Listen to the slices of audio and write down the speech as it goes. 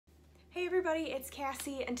Hey everybody, it's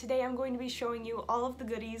Cassie, and today I'm going to be showing you all of the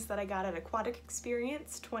goodies that I got at Aquatic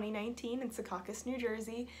Experience 2019 in Secaucus, New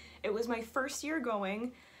Jersey. It was my first year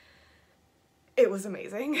going. It was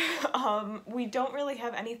amazing. We don't really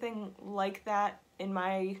have anything like that in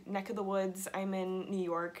my neck of the woods. I'm in New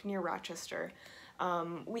York, near Rochester.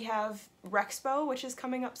 We have Rexpo, which is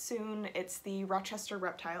coming up soon. It's the Rochester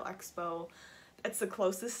Reptile Expo. It's the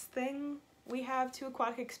closest thing we have to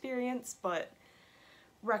Aquatic Experience, but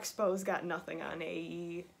Rexpo's got nothing on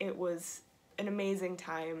AE. It was an amazing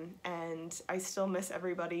time, and I still miss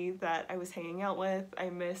everybody that I was hanging out with.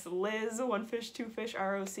 I miss Liz, One Fish, Two Fish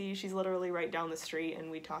ROC. She's literally right down the street,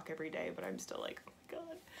 and we talk every day, but I'm still like, oh my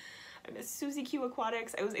god. I miss Susie Q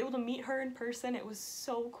Aquatics. I was able to meet her in person. It was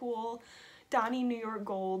so cool. Donnie New York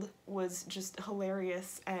Gold was just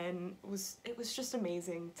hilarious, and it was just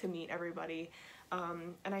amazing to meet everybody.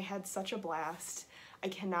 And I had such a blast. I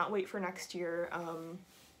cannot wait for next year.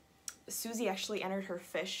 Susie actually entered her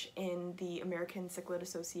fish in the American Cichlid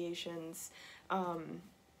Association's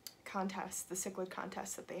contest, the cichlid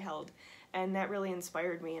contest that they held, and that really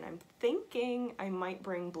inspired me, and I'm thinking I might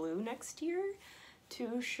bring Blue next year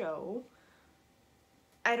to show.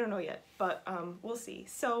 I don't know yet, but we'll see.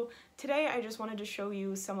 So today I just wanted to show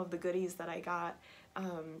you some of the goodies that I got,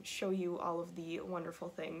 show you all of the wonderful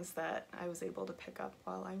things that I was able to pick up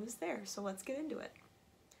while I was there. So let's get into it.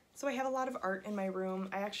 So I have a lot of art in my room.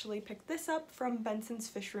 I actually picked this up from Benson's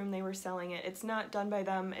Fish Room. They were selling it. It's not done by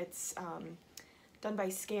them. It's done by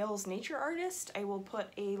Scales Nature Artist. I will put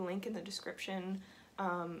a link in the description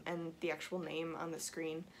and the actual name on the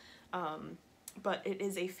screen. But it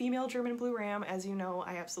is a female German blue ram. As you know,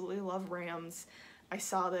 I absolutely love rams. I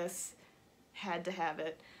saw this, had to have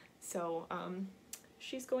it. So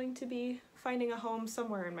she's going to be finding a home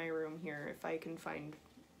somewhere in my room here if I can find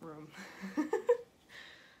room.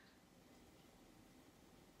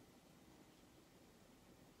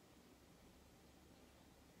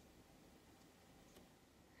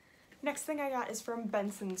 Next thing I got is from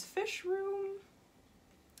Benson's Fish Room.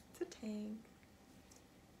 It's a tank.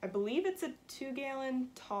 I believe it's a 2-gallon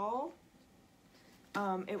tall.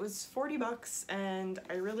 It was 40 bucks and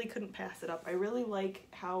I really couldn't pass it up. I really like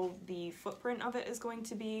how the footprint of it is going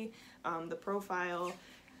to be, the profile.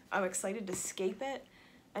 I'm excited to scape it,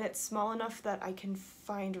 and it's small enough that I can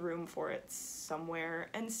find room for it somewhere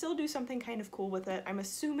and still do something kind of cool with it. I'm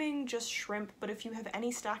assuming just shrimp, but if you have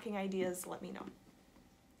any stocking ideas, let me know.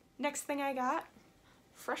 Next thing I got,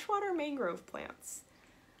 freshwater mangrove plants.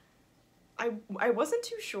 I wasn't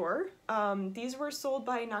too sure. These were sold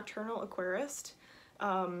by Nocturnal Aquarist.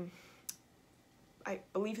 I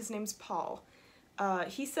believe his name's Paul.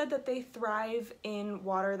 He said that they thrive in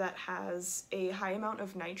water that has a high amount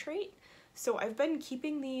of nitrate. So I've been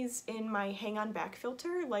keeping these in my hang-on back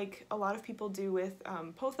filter like a lot of people do with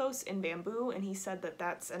pothos and bamboo, and he said that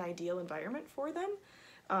that's an ideal environment for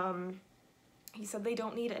them. He said they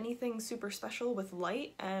don't need anything super special with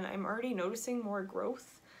light, and I'm already noticing more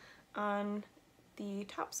growth on the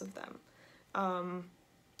tops of them,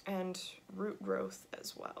 and root growth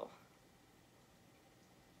as well.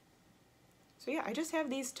 So yeah, I just have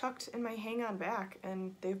these tucked in my hang-on back,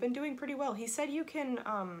 and they've been doing pretty well. He said you can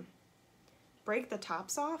break the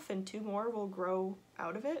tops off and 2 more will grow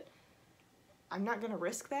out of it. I'm not gonna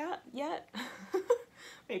risk that yet.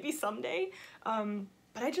 Maybe someday.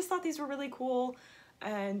 But I just thought these were really cool,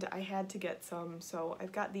 and I had to get some, so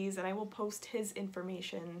I've got these, and I will post his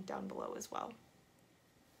information down below as well.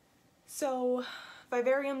 So,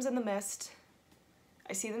 vivariums in the mist.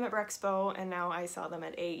 I see them at Rexpo, and now I saw them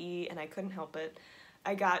at AE, and I couldn't help it.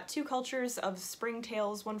 I got 2 cultures of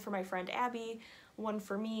springtails, one for my friend Abby, one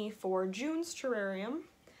for me for June's terrarium.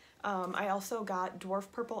 I also got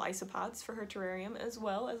dwarf purple isopods for her terrarium, as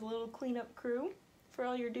well as a little cleanup crew for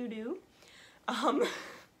all your doo-doo.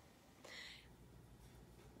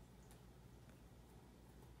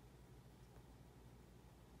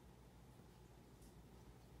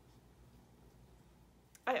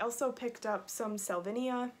 I also picked up some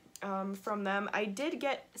Salvinia from them. I did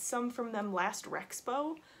get some from them last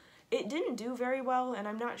Rexpo. It didn't do very well, and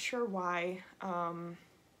I'm not sure why.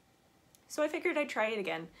 So I figured I'd try it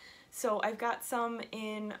again. So I've got some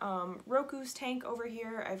in Roku's tank over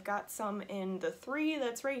here, I've got some in the 3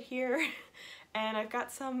 that's right here, and I've got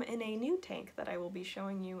some in a new tank that I will be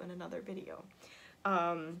showing you in another video.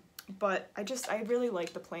 But I really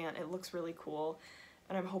like the plant. It looks really cool,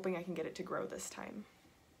 and I'm hoping I can get it to grow this time.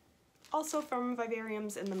 Also from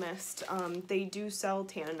Vivariums in the Mist, they do sell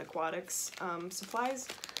Tannin Aquatics supplies,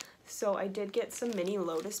 so I did get some mini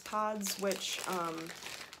lotus pods, which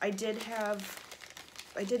I did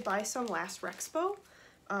buy some last Rexpo,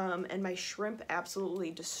 and my shrimp absolutely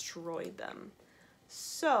destroyed them.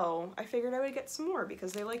 So I figured I would get some more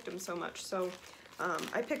because they liked them so much. So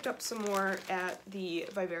I picked up some more at the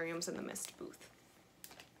Vivariums in the Mist booth.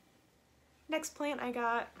 Next plant I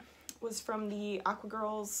got was from the Aqua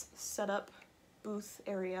Girls setup booth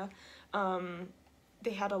area.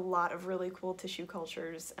 They had a lot of really cool tissue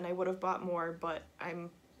cultures, and I would have bought more, but I'm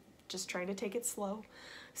just trying to take it slow.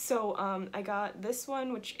 So I got this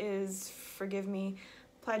one, which is, forgive me,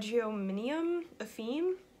 Plagiominium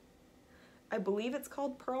Epheme. I believe it's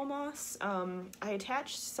called pearl moss. I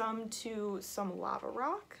attached some to some lava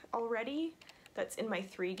rock already that's in my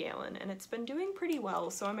 3-gallon, and it's been doing pretty well,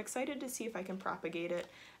 so I'm excited to see if I can propagate it.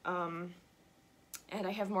 And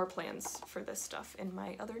I have more plans for this stuff in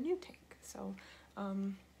my other new tank, so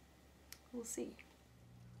we'll see.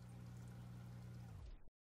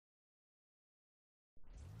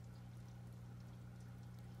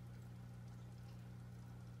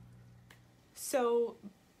 So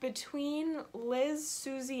between Liz,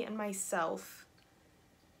 Susie, and myself,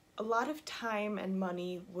 a lot of time and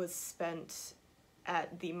money was spent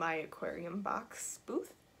at the My Aquarium Box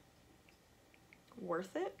booth.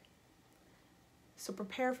 Worth it. So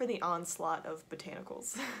prepare for the onslaught of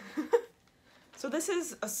botanicals. So this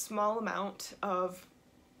is a small amount of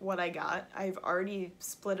what I got. I've already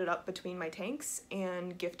split it up between my tanks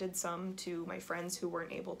and gifted some to my friends who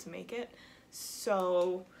weren't able to make it.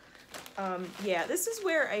 So yeah, this is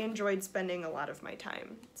where I enjoyed spending a lot of my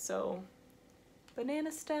time. So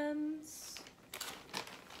banana stems,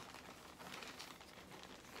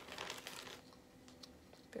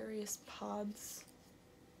 various pods.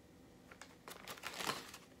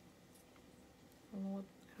 I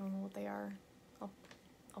don't know what they are.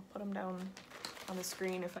 I'll put them down on the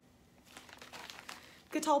screen if I...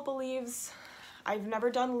 Catalpa leaves. I've never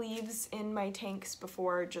done leaves in my tanks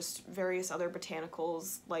before, just various other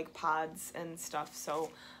botanicals like pods and stuff, so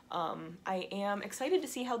I am excited to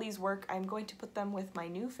see how these work. I'm going to put them with my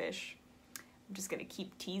new fish. I'm just gonna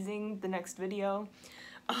keep teasing the next video.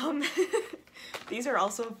 These are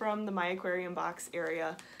also from the My Aquarium Box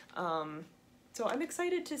area, so I'm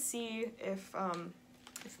excited to see if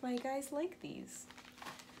my guys like these.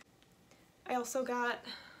 I also got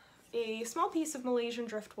a small piece of Malaysian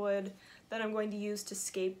driftwood that I'm going to use to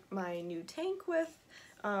scape my new tank with.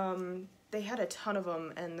 They had a ton of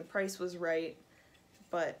them and the price was right,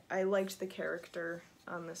 but I liked the character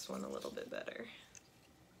on this one a little bit better.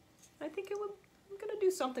 I think I'm gonna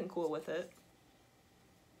do something cool with it.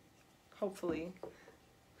 Hopefully.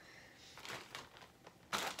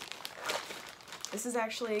 This is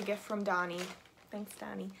actually a gift from Donnie. Thanks,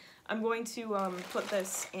 Donnie. I'm going to put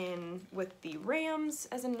this in with the rams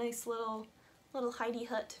as a nice little hidey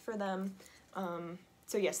hut for them.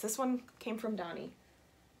 So yes, this one came from Donnie.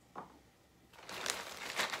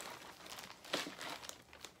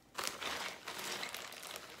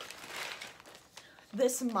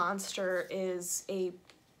 This monster is a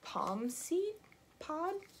palm seed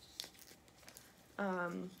pod.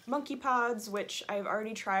 Monkey pods, which I've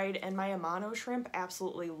already tried, and my Amano shrimp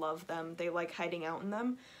absolutely love them. They like hiding out in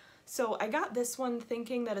them. So I got this one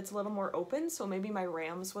thinking that it's a little more open, so maybe my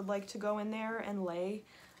rams would like to go in there and lay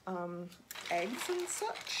eggs and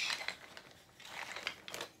such.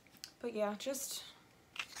 But yeah, just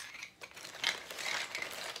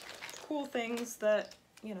cool things that,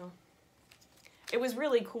 you know, it was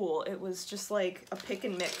really cool. It was just like a pick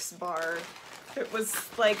and mix bar. It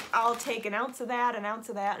was like, I'll take an ounce of that, an ounce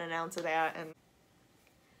of that, and an ounce of that, and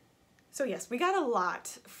so yes, we got a lot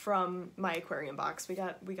from My Aquarium Box. We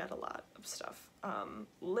got a lot of stuff.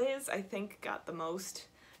 Liz, I think, got the most.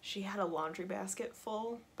 She had a laundry basket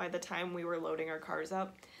full by the time we were loading our cars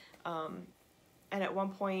up. And at one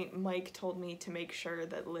point, Mike told me to make sure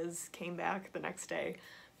that Liz came back the next day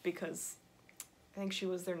because I think she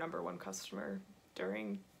was their #1 customer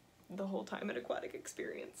during the whole time at Aquatic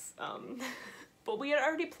Experience. But we had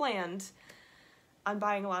already planned on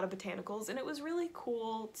buying a lot of botanicals, and it was really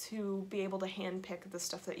cool to be able to hand pick the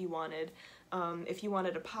stuff that you wanted. If you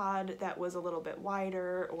wanted a pod that was a little bit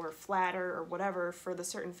wider or flatter or whatever for the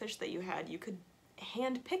certain fish that you had, you could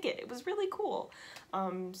hand pick it. It was really cool.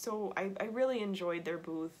 So I really enjoyed their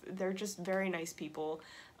booth. They're just very nice people,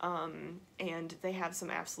 and they have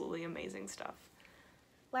some absolutely amazing stuff.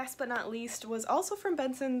 Last but not least was also from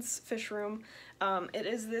Benson's Fish Room. It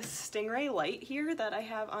is this stingray light here that I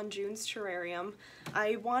have on June's terrarium.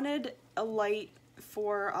 I wanted a light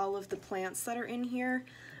for all of the plants that are in here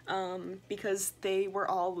because they were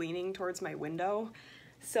all leaning towards my window.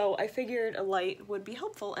 So I figured a light would be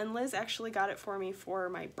helpful, and Liz actually got it for me for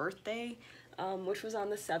my birthday, which was on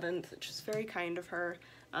the 7th, which is very kind of her.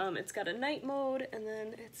 It's got a night mode, and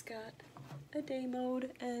then it's got a day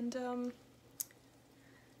mode, and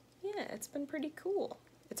yeah, it's been pretty cool.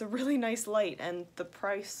 It's a really nice light, and the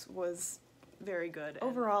price was very good.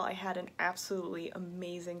 Overall, I had an absolutely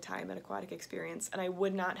amazing time at Aquatic Experience, and I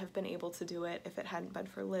would not have been able to do it if it hadn't been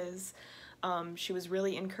for Liz. She was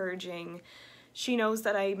really encouraging. She knows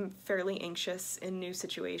that I'm fairly anxious in new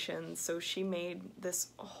situations, so she made this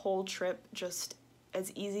whole trip just as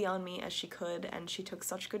easy on me as she could, and she took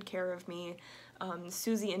such good care of me.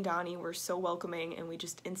 Susie and Donnie were so welcoming, and we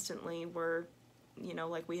just instantly were, you know,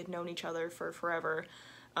 like we had known each other for forever.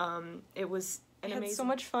 It was I had so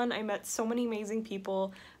much fun. I met so many amazing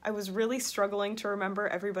people. I was really struggling to remember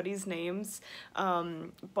everybody's names,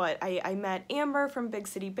 but I met Amber from Big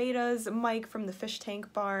City Betas, Mike from the Fish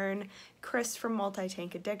Tank Barn, Chris from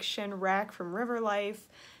Multi-Tank Addiction, Rack from River Life,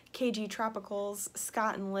 KG Tropicals,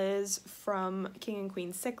 Scott and Liz from King and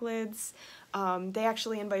Queen Cichlids. They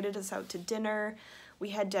actually invited us out to dinner. We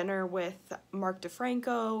had dinner with Mark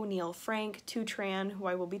DeFranco, Neil Frank, Tutran, who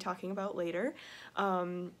I will be talking about later.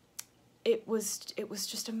 It was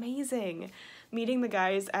just amazing meeting the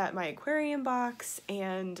guys at my aquarium box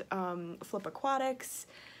and Flip Aquatics.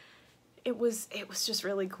 It was just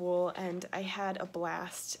really cool, and I had a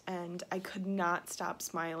blast, and I could not stop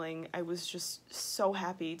smiling. I was just so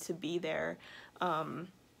happy to be there.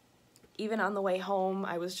 Even on the way home,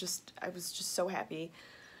 I was just so happy,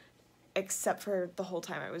 except for the whole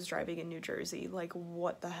time I was driving in New Jersey. Like,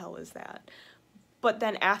 what the hell is that? But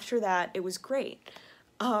then after that, it was great.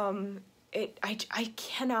 I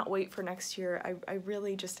cannot wait for next year. I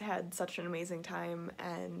really just had such an amazing time,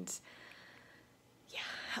 and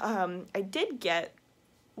yeah, I did get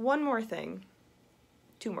one more thing,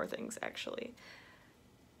 two more things actually,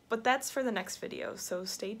 but that's for the next video, so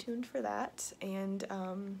stay tuned for that, and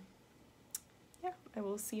yeah, I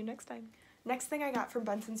will see you next time. Next thing I got from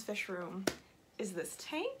Benson's Fish Room is this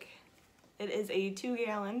tank. It is a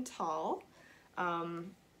 2-gallon tall. What?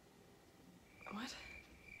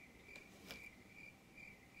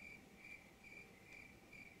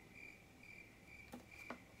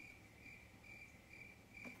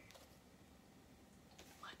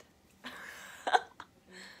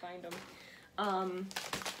 Find them.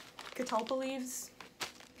 Catalpa leaves.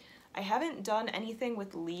 I haven't done anything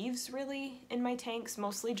with leaves really in my tanks,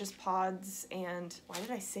 mostly just pods, and why did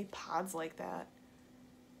I say pods like that?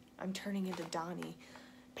 I'm turning into Donnie.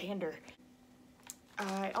 Pander.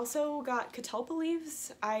 I also got catalpa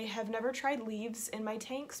leaves. I have never tried leaves in my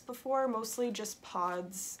tanks before, mostly just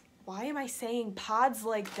pods. Why am I saying pods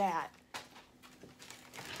like that?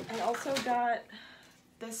 I also got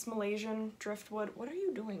this Malaysian driftwood. What are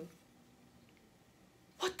you doing?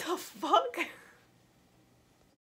 What the fuck?